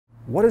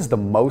What is the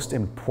most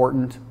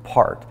important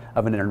part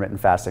of an intermittent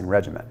fasting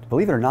regimen?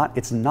 Believe it or not,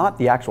 it's not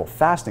the actual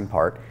fasting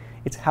part,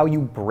 it's how you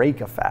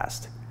break a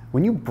fast.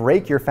 When you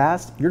break your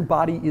fast, your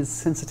body is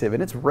sensitive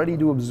and it's ready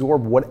to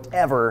absorb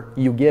whatever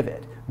you give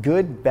it,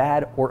 good,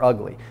 bad, or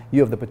ugly. You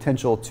have the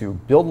potential to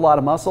build a lot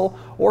of muscle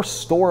or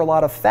store a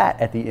lot of fat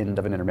at the end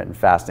of an intermittent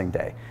fasting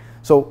day.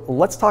 So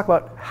let's talk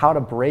about how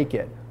to break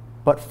it,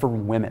 but for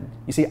women.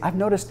 You see, I've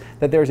noticed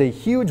that there's a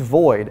huge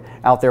void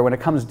out there when it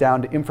comes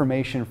down to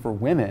information for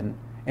women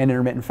and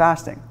intermittent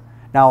fasting.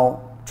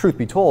 Now, truth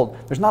be told,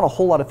 there's not a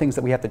whole lot of things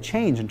that we have to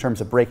change in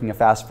terms of breaking a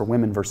fast for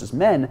women versus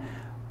men,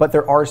 but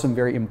there are some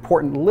very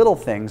important little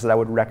things that I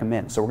would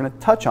recommend. So we're going to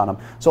touch on them.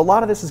 So a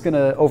lot of this is going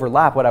to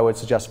overlap what I would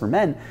suggest for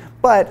men,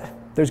 but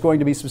there's going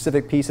to be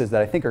specific pieces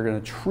that I think are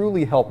going to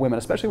truly help women,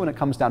 especially when it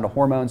comes down to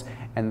hormones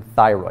and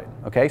thyroid.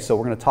 Okay, so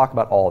we're going to talk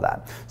about all of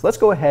that. So let's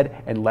go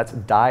ahead and let's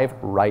dive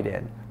right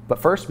in. But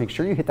first, make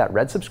sure you hit that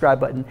red subscribe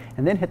button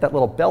and then hit that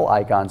little bell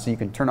icon so you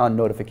can turn on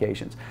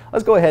notifications.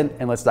 Let's go ahead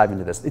and let's dive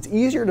into this. It's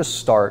easier to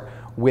start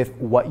with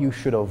what you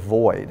should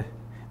avoid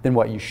than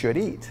what you should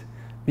eat.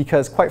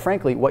 Because quite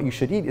frankly, what you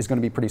should eat is going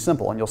to be pretty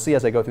simple, and you'll see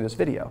as I go through this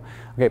video.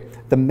 Okay,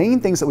 the main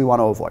things that we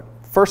want to avoid.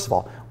 First of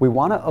all, we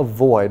want to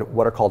avoid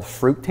what are called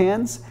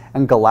fructans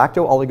and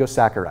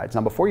Galacto-oligosaccharides.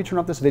 Now, before you turn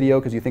off this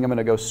video because you think I'm going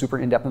to go super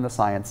in-depth in the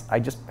science,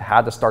 I just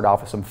had to start off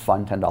with some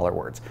fun $10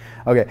 words.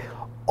 Okay.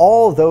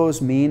 All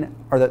those mean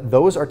are that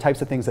those are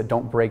types of things that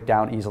don't break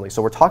down easily.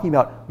 So we're talking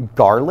about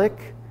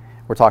garlic,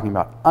 we're talking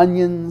about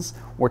onions,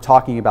 we're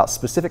talking about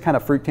specific kind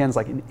of fructans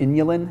like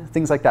inulin,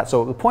 things like that.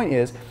 So the point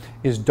is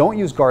don't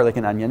use garlic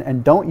and onion,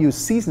 and don't use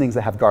seasonings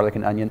that have garlic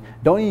and onion.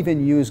 Don't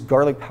even use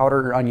garlic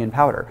powder or onion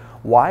powder.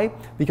 Why?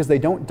 Because they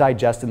don't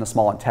digest in the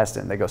small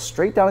intestine. They go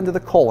straight down into the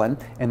colon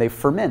and they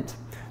ferment.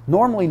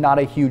 Normally not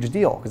a huge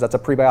deal because that's a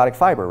prebiotic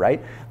fiber,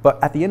 right?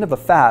 But at the end of a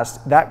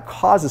fast, that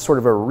causes sort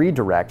of a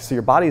redirect. So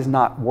your body is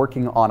not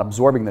working on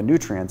absorbing the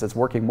nutrients. It's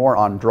working more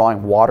on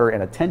drawing water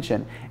and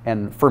attention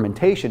and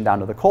fermentation down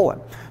to the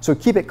colon. So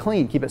keep it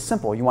clean, keep it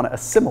simple. You want to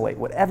assimilate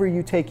whatever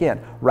you take in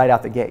right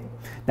out the gate.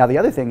 Now the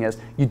other thing is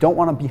you don't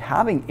want to be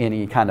having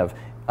any kind of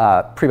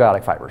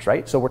prebiotic fibers,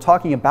 right? So we're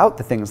talking about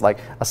the things like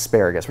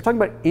asparagus. We're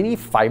talking about any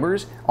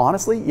fibers,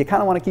 honestly, you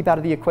kind of want to keep out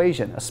of the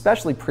equation,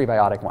 especially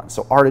prebiotic ones.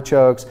 So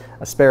artichokes,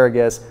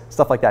 asparagus,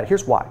 stuff like that.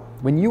 Here's why.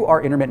 When you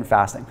are intermittent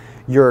fasting,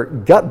 your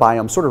gut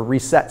biome sort of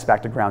resets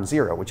back to ground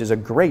zero, which is a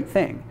great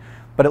thing.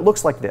 But it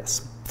looks like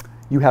this.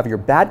 You have your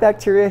bad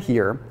bacteria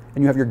here,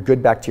 and you have your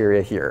good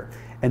bacteria here.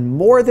 And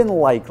more than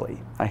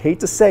likely, I hate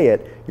to say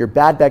it, your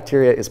bad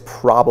bacteria is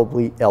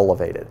probably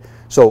elevated.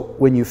 So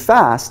when you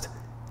fast,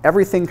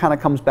 everything kind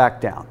of comes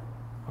back down,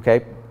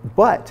 okay?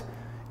 But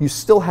you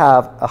still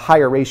have a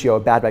higher ratio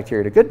of bad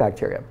bacteria to good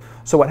bacteria.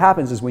 So what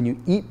happens is when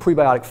you eat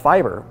prebiotic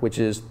fiber, which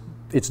is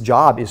its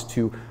job is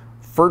to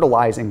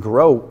fertilize and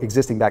grow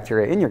existing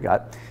bacteria in your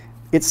gut,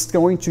 it's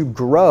going to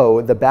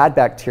grow the bad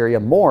bacteria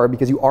more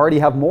because you already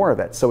have more of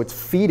it. So it's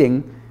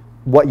feeding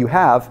what you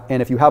have,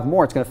 and if you have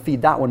more, it's going to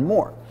feed that one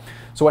more.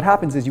 So what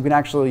happens is you can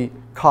actually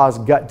cause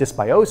gut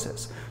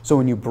dysbiosis. So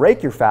when you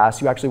break your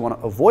fast, you actually want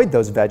to avoid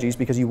those veggies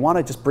because you want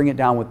to just bring it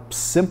down with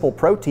simple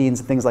proteins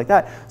and things like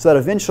that so that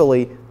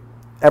eventually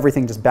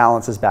everything just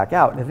balances back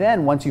out. And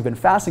then once you've been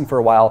fasting for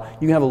a while,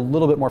 you can have a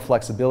little bit more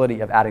flexibility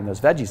of adding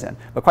those veggies in.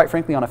 But quite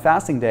frankly, on a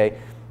fasting day,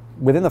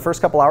 within the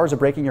first couple hours of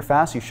breaking your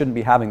fast, you shouldn't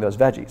be having those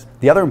veggies.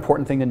 The other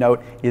important thing to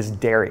note is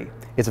dairy.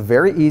 It's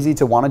very easy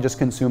to want to just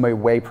consume a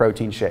whey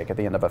protein shake at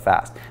the end of a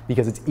fast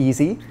because it's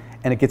easy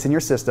and it gets in your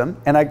system.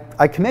 And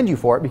I commend you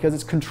for it because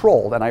it's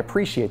controlled, and I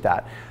appreciate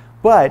that.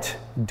 But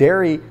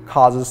dairy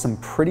causes some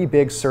pretty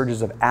big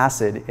surges of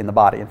acid in the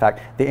body. In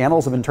fact, the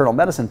Annals of Internal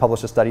Medicine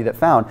published a study that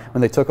found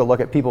when they took a look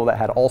at people that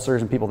had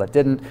ulcers and people that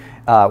didn't,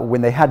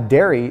 when they had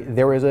dairy,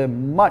 there was a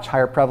much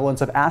higher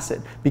prevalence of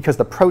acid because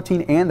the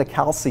protein and the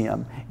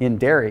calcium in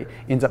dairy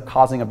ends up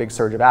causing a big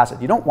surge of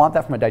acid. You don't want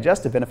that from a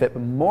digestive benefit,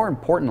 but more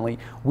importantly,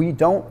 we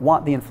don't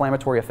want the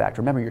inflammatory effect.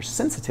 Remember, you're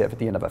sensitive at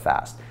the end of a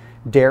fast.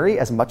 Dairy,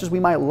 as much as we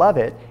might love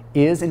it,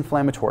 is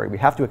inflammatory. We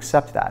have to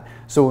accept that.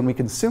 So when we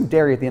consume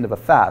dairy at the end of a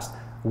fast,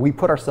 we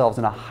put ourselves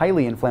in a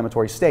highly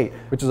inflammatory state,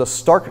 which is a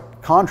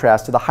stark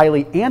contrast to the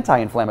highly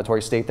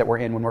anti-inflammatory state that we're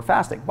in when we're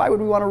fasting. Why would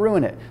we want to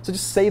ruin it? So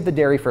just save the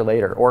dairy for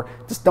later, or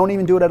just don't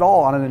even do it at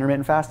all on an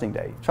intermittent fasting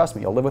day. Trust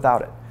me, you'll live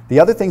without it. The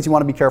other things you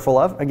want to be careful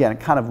of, again, it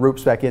kind of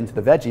ropes back into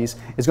the veggies,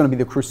 is going to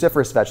be the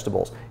cruciferous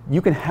vegetables.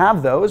 You can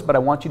have those, but I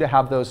want you to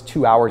have those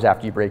 2 hours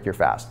after you break your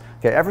fast.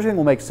 Okay, everything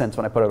will make sense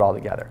when I put it all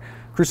together.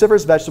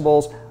 Cruciferous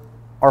vegetables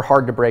are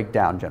hard to break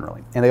down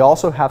generally. And they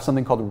also have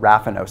something called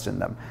raffinose in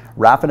them.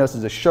 Raffinose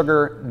is a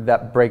sugar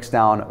that breaks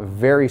down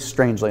very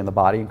strangely in the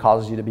body and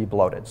causes you to be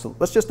bloated. So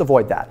let's just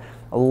avoid that.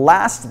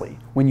 Lastly,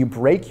 when you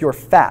break your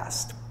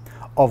fast,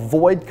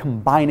 avoid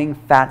combining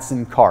fats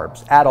and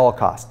carbs at all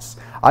costs.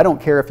 I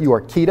don't care if you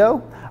are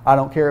keto, I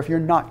don't care if you're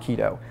not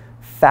keto.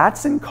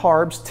 Fats and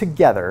carbs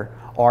together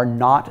are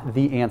not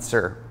the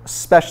answer,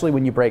 especially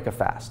when you break a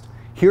fast.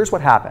 Here's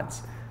what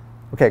happens.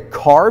 Okay,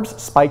 carbs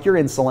spike your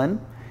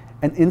insulin,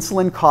 and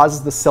insulin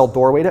causes the cell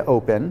doorway to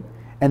open,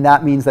 and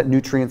that means that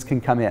nutrients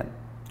can come in.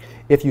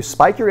 if you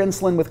spike your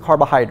insulin with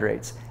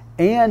carbohydrates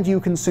and you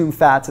consume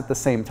fats at the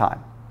same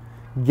time,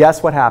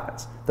 guess what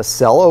happens? The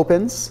cell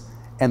opens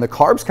and the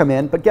carbs come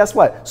in, but guess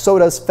what? So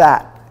does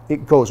fat.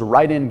 It goes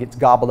right in, gets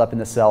gobbled up in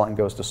the cell and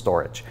goes to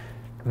storage.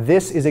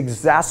 This is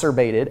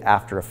exacerbated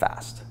after a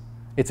fast.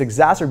 It's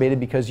exacerbated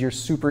because you're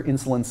super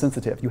insulin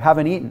sensitive. You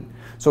haven't eaten.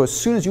 So as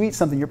soon as you eat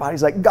something, your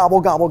body's like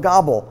gobble, gobble,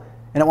 gobble,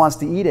 and it wants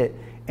to eat it.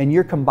 And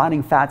you're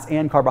combining fats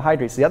and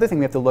carbohydrates. The other thing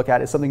we have to look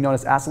at is something known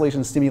as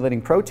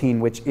acylation-stimulating protein,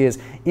 which is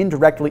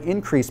indirectly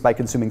increased by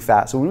consuming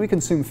fat. So when we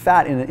consume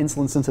fat in an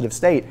insulin-sensitive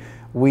state,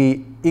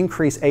 we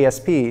increase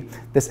ASP.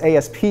 This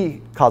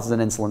ASP causes an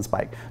insulin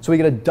spike. So we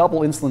get a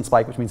double insulin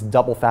spike, which means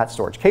double fat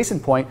storage. Case in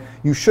point,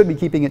 you should be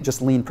keeping it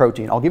just lean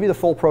protein. I'll give you the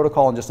full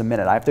protocol in just a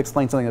minute. I have to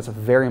explain something that's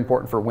very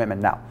important for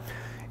women now.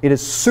 It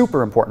is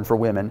super important for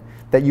women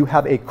that you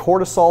have a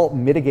cortisol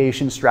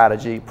mitigation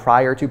strategy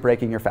prior to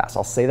breaking your fast.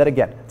 I'll say that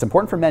again. It's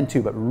important for men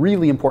too, but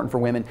really important for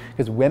women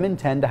because women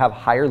tend to have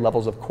higher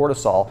levels of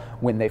cortisol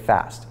when they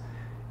fast.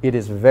 It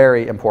is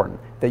very important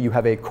that you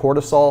have a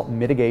cortisol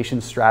mitigation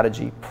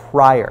strategy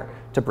prior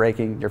to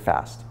breaking your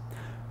fast.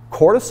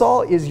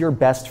 Cortisol is your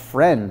best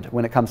friend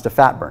when it comes to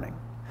fat burning,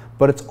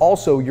 but it's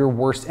also your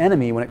worst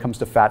enemy when it comes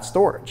to fat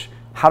storage.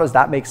 How does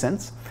that make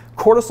sense?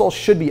 Cortisol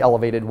should be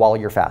elevated while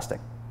you're fasting.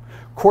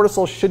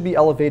 Cortisol should be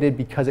elevated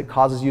because it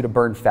causes you to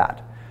burn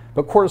fat,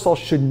 but cortisol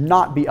should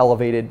not be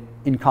elevated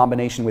in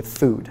combination with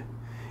food.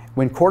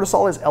 When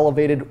cortisol is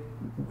elevated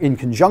in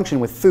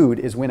conjunction with food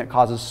is when it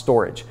causes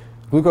storage.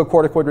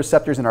 Glucocorticoid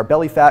receptors in our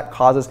belly fat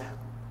causes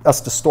us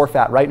to store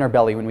fat right in our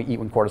belly when we eat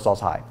when cortisol is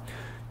high.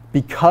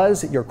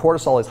 Because your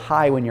cortisol is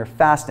high when you're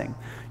fasting,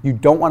 you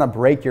don't want to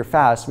break your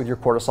fast with your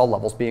cortisol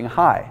levels being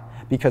high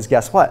because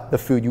guess what? The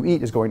food you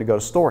eat is going to go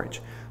to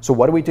storage. So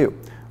what do?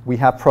 We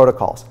have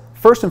protocols.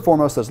 First and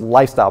foremost, there's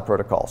lifestyle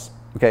protocols.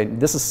 Okay,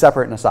 this is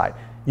separate and aside.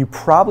 You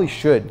probably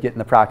should get in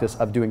the practice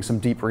of doing some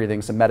deep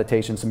breathing, some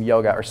meditation, some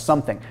yoga, or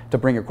something to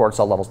bring your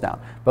cortisol levels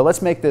down. But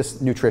let's make this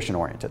nutrition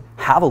oriented.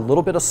 Have a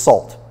little bit of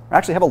salt, or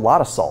actually have a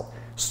lot of salt.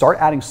 Start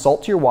adding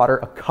salt to your water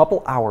a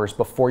couple hours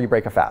before you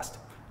break a fast.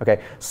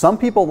 Okay, some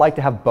people like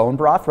to have bone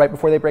broth right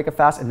before they break a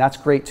fast, and that's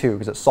great too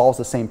because it solves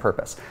the same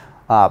purpose.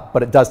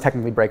 But it does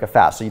technically break a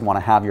fast, so you'd want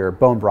to have your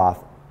bone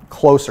broth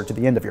closer to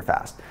the end of your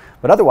fast.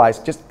 But otherwise,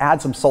 just add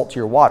some salt to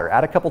your water.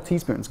 Add a couple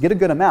teaspoons. Get a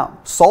good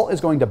amount. Salt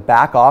is going to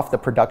back off the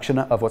production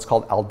of what's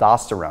called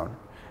aldosterone.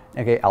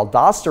 Okay,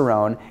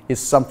 aldosterone is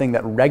something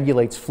that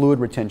regulates fluid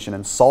retention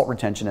and salt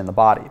retention in the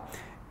body.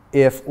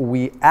 If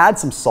we add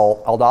some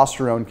salt,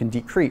 aldosterone can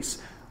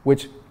decrease,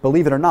 which,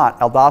 believe it or not,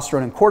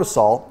 aldosterone and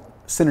cortisol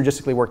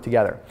synergistically work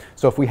together.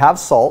 So if we have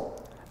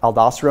salt,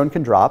 aldosterone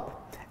can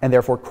drop, and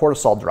therefore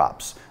cortisol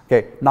drops.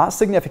 Okay, not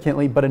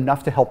significantly, but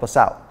enough to help us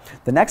out.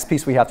 The next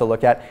piece we have to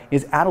look at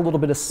is add a little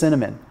bit of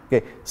cinnamon.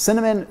 Okay,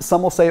 cinnamon,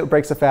 some will say it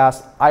breaks a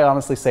fast. I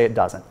honestly say it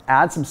doesn't.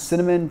 Add some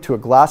cinnamon to a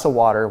glass of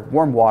water,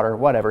 warm water,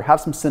 whatever. Have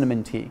some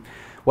cinnamon tea.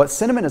 What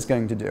cinnamon is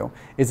going to do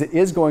is it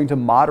is going to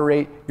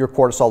moderate your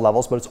cortisol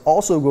levels, but it's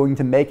also going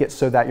to make it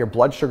so that your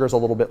blood sugar is a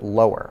little bit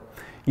lower.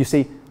 You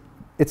see,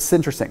 it's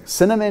interesting.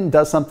 Cinnamon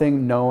does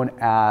something known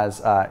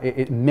as,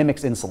 it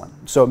mimics insulin.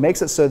 So it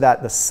makes it so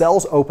that the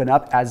cells open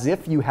up as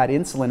if you had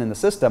insulin in the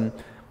system,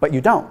 but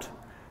you don't.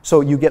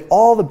 So you get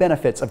all the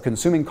benefits of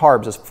consuming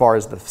carbs as far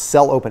as the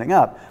cell opening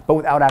up, but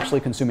without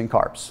actually consuming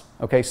carbs.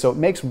 Okay, so it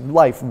makes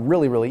life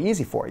really, really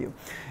easy for you.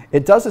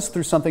 It does this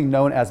through something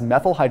known as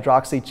methyl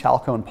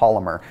hydroxychalcone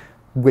polymer,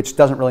 which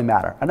doesn't really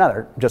matter.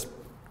 Another just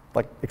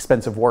like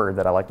expensive word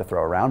that I like to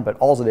throw around, but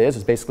all it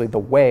is basically the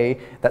way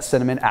that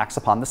cinnamon acts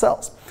upon the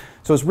cells.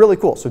 So it's really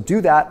cool. So do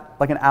that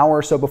like an hour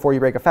or so before you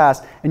break a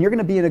fast, and you're going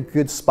to be in a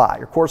good spot.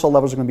 Your cortisol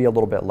levels are going to be a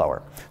little bit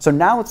lower. So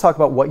now let's talk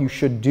about what you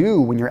should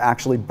do when you're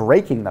actually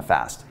breaking the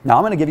fast. Now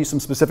I'm going to give you some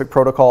specific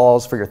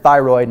protocols for your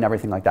thyroid and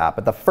everything like that,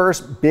 but the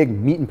first big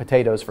meat and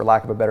potatoes, for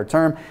lack of a better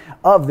term,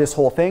 of this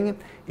whole thing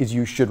is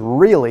you should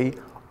really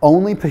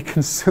only be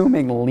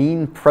consuming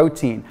lean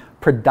protein,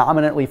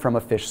 predominantly from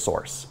a fish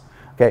source.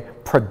 Okay,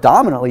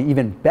 predominantly,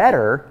 even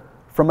better,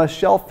 from a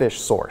shellfish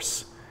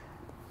source.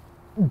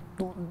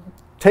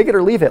 Take it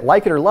or leave it,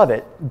 like it or love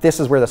it, this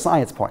is where the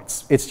science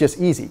points. It's just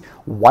easy.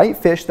 White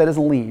fish that is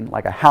lean,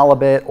 like a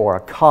halibut or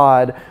a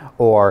cod,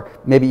 or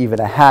maybe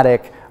even a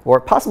haddock, or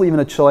possibly even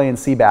a Chilean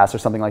sea bass or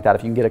something like that,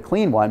 if you can get a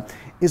clean one,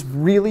 is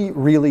really,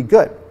 really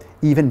good.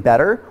 Even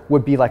better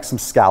would be like some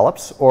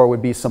scallops, or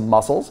would be some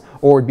mussels,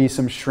 or would be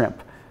some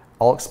shrimp.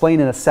 I'll explain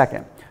in a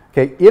second.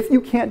 Okay, if you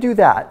can't do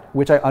that,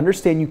 which I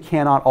understand you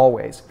cannot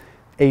always,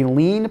 a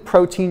lean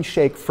protein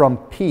shake from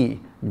pea,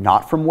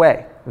 not from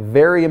whey.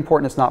 Very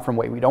important, it's not from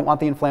whey. We don't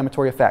want the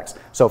inflammatory effects.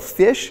 So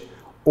fish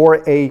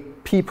or a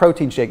pea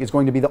protein shake is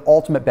going to be the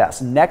ultimate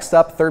best. Next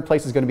up, third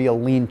place is going to be a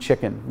lean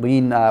chicken,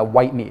 lean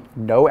white meat,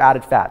 no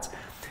added fats.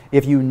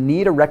 If you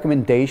need a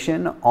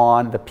recommendation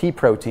on the pea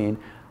protein,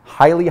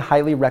 highly,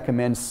 highly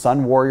recommend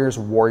Sun Warrior's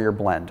Warrior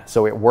Blend.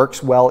 So it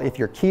works well if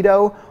you're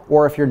keto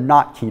or if you're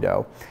not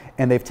keto.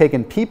 And they've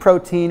taken pea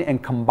protein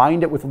and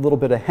combined it with a little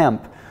bit of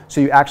hemp,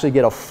 so you actually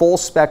get a full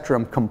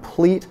spectrum,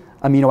 complete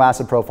amino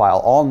acid profile,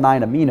 all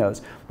 9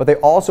 aminos, but they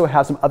also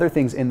have some other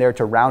things in there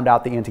to round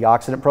out the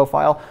antioxidant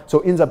profile, so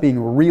it ends up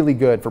being really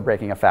good for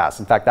breaking a fast.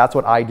 In fact, that's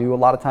what I do a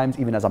lot of times,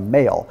 even as a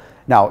male.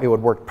 Now, it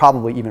would work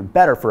probably even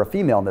better for a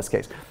female in this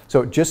case.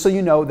 So just so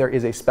you know, there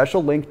is a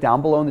special link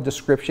down below in the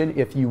description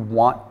if you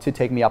want to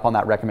take me up on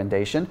that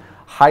recommendation.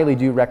 Highly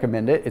do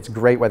recommend it. It's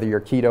great whether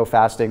you're keto,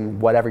 fasting,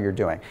 whatever you're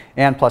doing.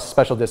 And plus a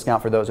special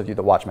discount for those of you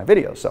that watch my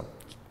videos, so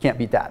can't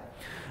beat that.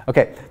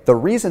 Okay, the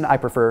reason I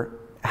prefer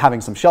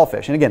having some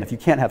shellfish, and again, if you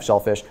can't have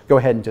shellfish, go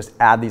ahead and just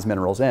add these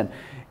minerals in,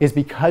 is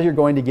because you're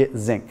going to get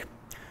zinc.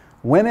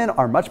 Women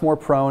are much more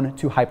prone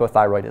to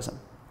hypothyroidism.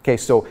 Okay,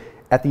 so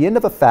at the end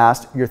of a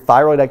fast, your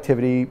thyroid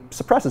activity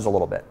suppresses a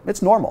little bit.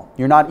 It's normal.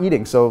 You're not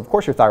eating, so of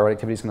course your thyroid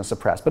activity is going to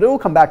suppress, but it will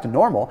come back to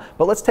normal.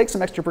 But let's take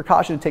some extra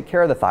precaution to take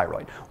care of the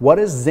thyroid. What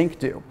does zinc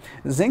do?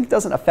 Zinc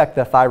doesn't affect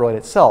the thyroid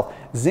itself.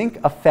 Zinc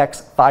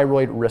affects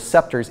thyroid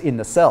receptors in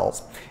the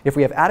cells. If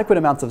we have adequate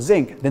amounts of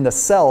zinc, then the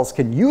cells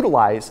can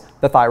utilize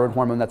the thyroid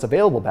hormone that's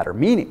available better,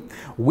 meaning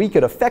we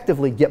could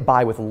effectively get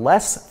by with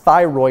less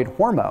thyroid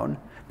hormone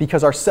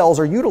because our cells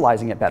are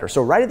utilizing it better.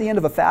 So right at the end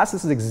of a fast,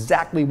 this is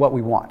exactly what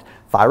we want.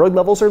 Thyroid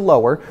levels are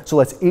lower, so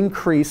let's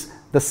increase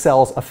the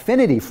cell's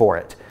affinity for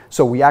it.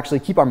 So we actually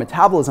keep our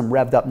metabolism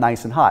revved up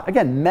nice and hot.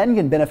 Again, men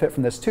can benefit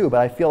from this too,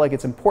 but I feel like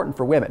it's important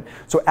for women.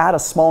 So add a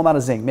small amount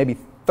of zinc, maybe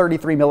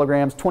 33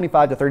 milligrams,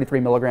 25 to 33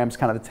 milligrams,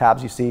 kind of the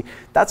tabs you see.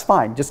 That's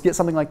fine, just get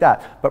something like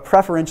that. But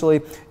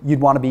preferentially,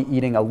 you'd want to be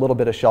eating a little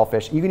bit of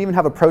shellfish. You can even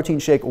have a protein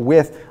shake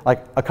with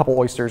like a couple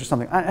oysters or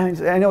something.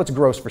 I know it's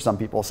gross for some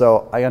people,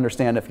 so I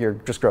understand if you're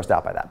just grossed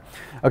out by that.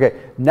 Okay,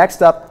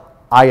 next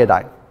up,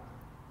 iodine.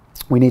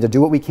 We need to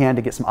do what we can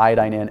to get some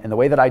iodine in, and the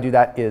way that I do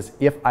that is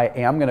if I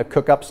am going to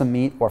cook up some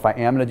meat or if I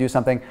am going to do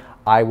something,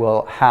 I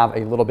will have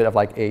a little bit of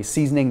like a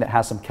seasoning that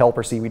has some kelp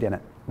or seaweed in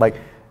it. Like,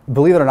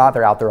 believe it or not,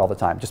 they're out there all the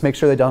time. Just make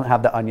sure they don't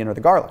have the onion or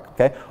the garlic,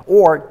 okay?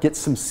 Or get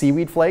some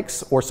seaweed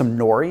flakes or some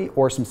nori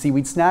or some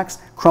seaweed snacks,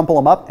 crumple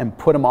them up and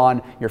put them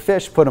on your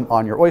fish, put them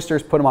on your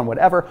oysters, put them on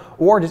whatever,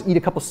 or just eat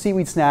a couple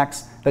seaweed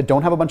snacks that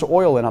don't have a bunch of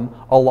oil in them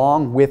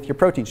along with your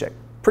protein shake.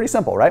 Pretty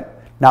simple, right?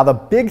 Now the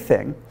big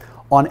thing,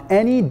 on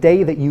any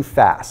day that you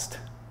fast,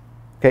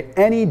 okay,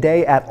 any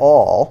day at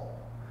all,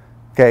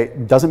 okay,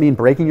 doesn't mean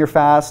breaking your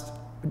fast,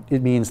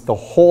 it means the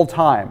whole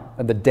time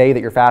of the day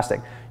that you're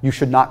fasting, you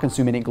should not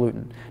consume any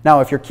gluten.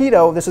 Now, if you're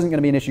keto, this isn't going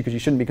to be an issue because you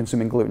shouldn't be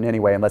consuming gluten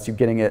anyway unless you're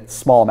getting it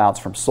small amounts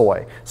from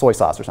soy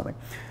sauce or something.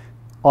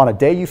 On a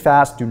day you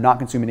fast, do not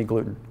consume any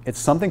gluten. It's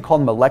something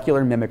called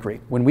molecular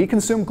mimicry. When we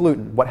consume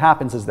gluten, what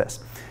happens is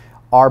this.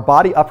 Our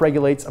body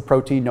upregulates a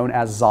protein known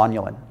as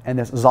zonulin. And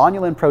this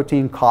zonulin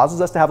protein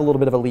causes us to have a little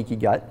bit of a leaky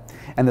gut.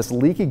 And this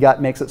leaky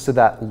gut makes it so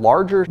that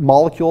larger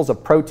molecules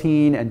of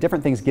protein and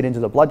different things get into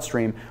the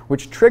bloodstream,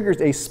 which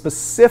triggers a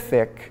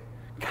specific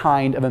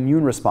kind of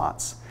immune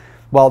response.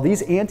 Well,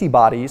 these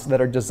antibodies that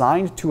are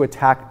designed to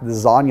attack the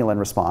zonulin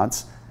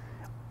response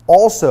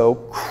also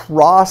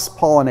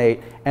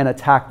cross-pollinate and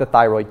attack the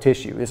thyroid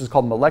tissue. This is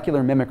called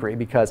molecular mimicry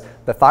because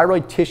the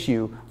thyroid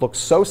tissue looks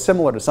so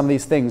similar to some of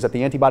these things that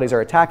the antibodies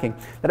are attacking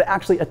that it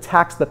actually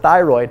attacks the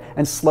thyroid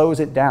and slows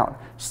it down,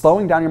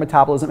 slowing down your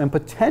metabolism and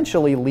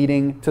potentially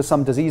leading to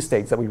some disease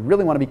states that we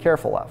really want to be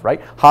careful of,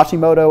 right?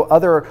 Hashimoto,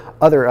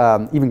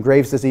 other even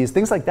Graves' disease,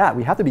 things like that.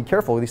 We have to be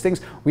careful with these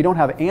things. We don't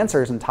have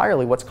answers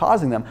entirely what's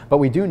causing them, but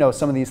we do know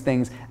some of these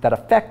things that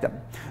affect them.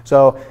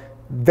 So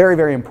very,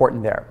 very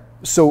important there.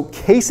 So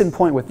case in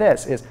point with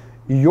this is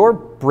your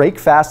break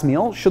fast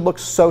meal should look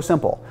so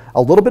simple.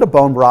 A little bit of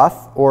bone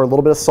broth or a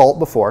little bit of salt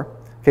before,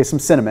 okay, some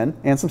cinnamon,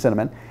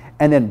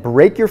 and then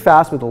break your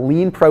fast with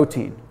lean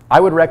protein. I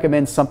would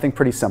recommend something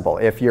pretty simple.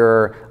 If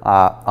you're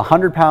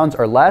 100 pounds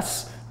or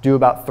less, do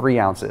about 3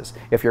 ounces.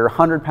 If you're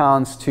 100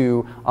 pounds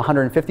to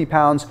 150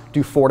 pounds,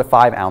 do 4 to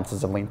 5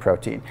 ounces of lean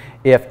protein.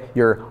 If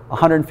you're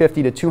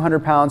 150 to 200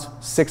 pounds,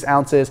 6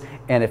 ounces,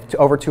 and if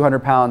over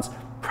 200 pounds,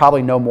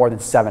 probably no more than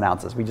 7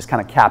 ounces. We just kind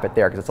of cap it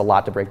there because it's a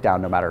lot to break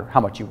down no matter how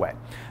much you weigh.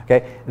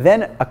 Okay?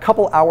 Then a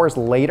couple hours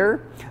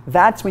later,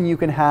 that's when you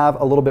can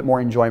have a little bit more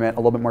enjoyment, a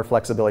little bit more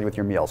flexibility with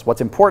your meals. What's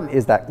important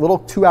is that little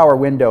 2-hour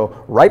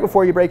window right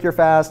before you break your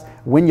fast,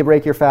 when you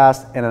break your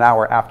fast, and an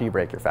hour after you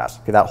break your fast.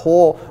 Okay, that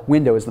whole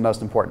window is the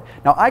most important.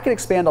 Now, I could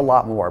expand a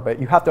lot more,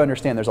 but you have to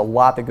understand there's a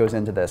lot that goes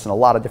into this and a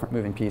lot of different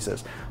moving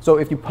pieces. So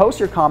if you post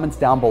your comments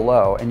down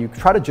below and you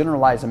try to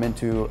generalize them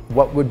into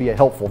what would be a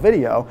helpful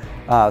video,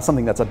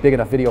 something that's a big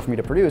enough video for me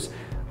to produce,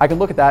 I can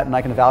look at that and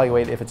I can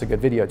evaluate if it's a good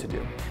video to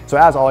do. So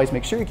as always,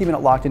 make sure you're keeping it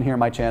locked in here on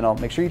my channel.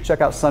 Make sure you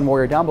check out Sun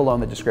Warrior down below in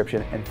the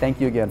description, and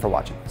thank you again for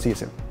watching. See you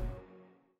soon.